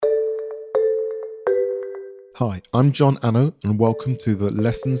Hi, I'm John Anno, and welcome to the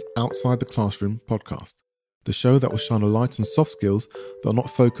Lessons Outside the Classroom podcast, the show that will shine a light on soft skills that are not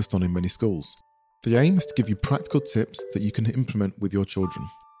focused on in many schools. The aim is to give you practical tips that you can implement with your children.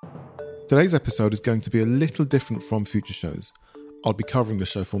 Today's episode is going to be a little different from future shows. I'll be covering the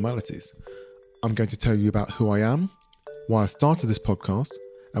show formalities. I'm going to tell you about who I am, why I started this podcast,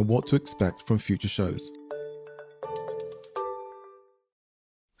 and what to expect from future shows.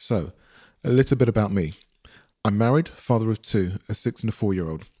 So, a little bit about me. I'm married, father of two, a 6 and a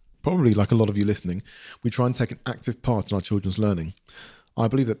 4-year-old. Probably like a lot of you listening, we try and take an active part in our children's learning. I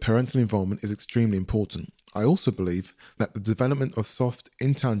believe that parental involvement is extremely important. I also believe that the development of soft,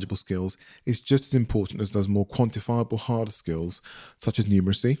 intangible skills is just as important as those more quantifiable, harder skills, such as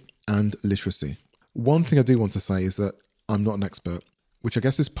numeracy and literacy. One thing I do want to say is that I'm not an expert, which I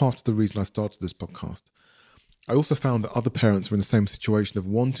guess is part of the reason I started this podcast. I also found that other parents are in the same situation of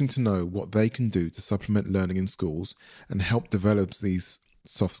wanting to know what they can do to supplement learning in schools and help develop these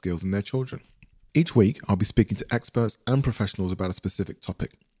soft skills in their children. Each week, I'll be speaking to experts and professionals about a specific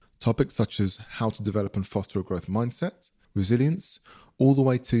topic. Topics such as how to develop and foster a growth mindset, resilience, all the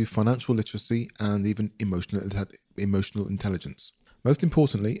way to financial literacy and even emotional intelligence. Most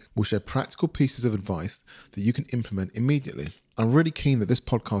importantly, we'll share practical pieces of advice that you can implement immediately. I'm really keen that this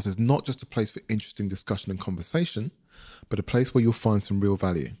podcast is not just a place for interesting discussion and conversation, but a place where you'll find some real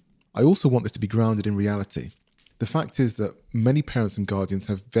value. I also want this to be grounded in reality. The fact is that many parents and guardians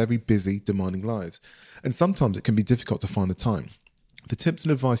have very busy, demanding lives, and sometimes it can be difficult to find the time. The tips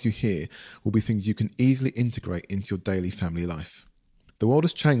and advice you hear will be things you can easily integrate into your daily family life. The world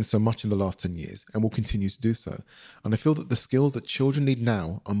has changed so much in the last 10 years and will continue to do so, and I feel that the skills that children need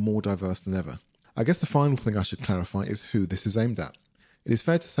now are more diverse than ever. I guess the final thing I should clarify is who this is aimed at. It is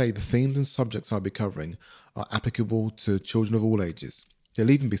fair to say the themes and subjects I'll be covering are applicable to children of all ages.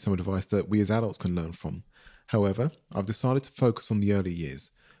 There'll even be some advice that we as adults can learn from. However, I've decided to focus on the early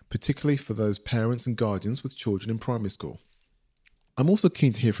years, particularly for those parents and guardians with children in primary school. I'm also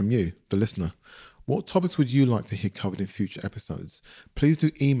keen to hear from you, the listener. What topics would you like to hear covered in future episodes? Please do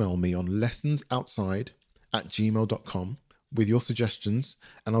email me on lessonsoutside@gmail.com with your suggestions,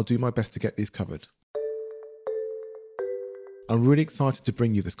 and I'll do my best to get these covered. I'm really excited to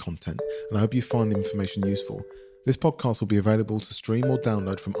bring you this content, and I hope you find the information useful. This podcast will be available to stream or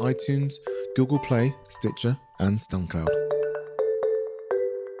download from iTunes, Google Play, Stitcher, and SoundCloud.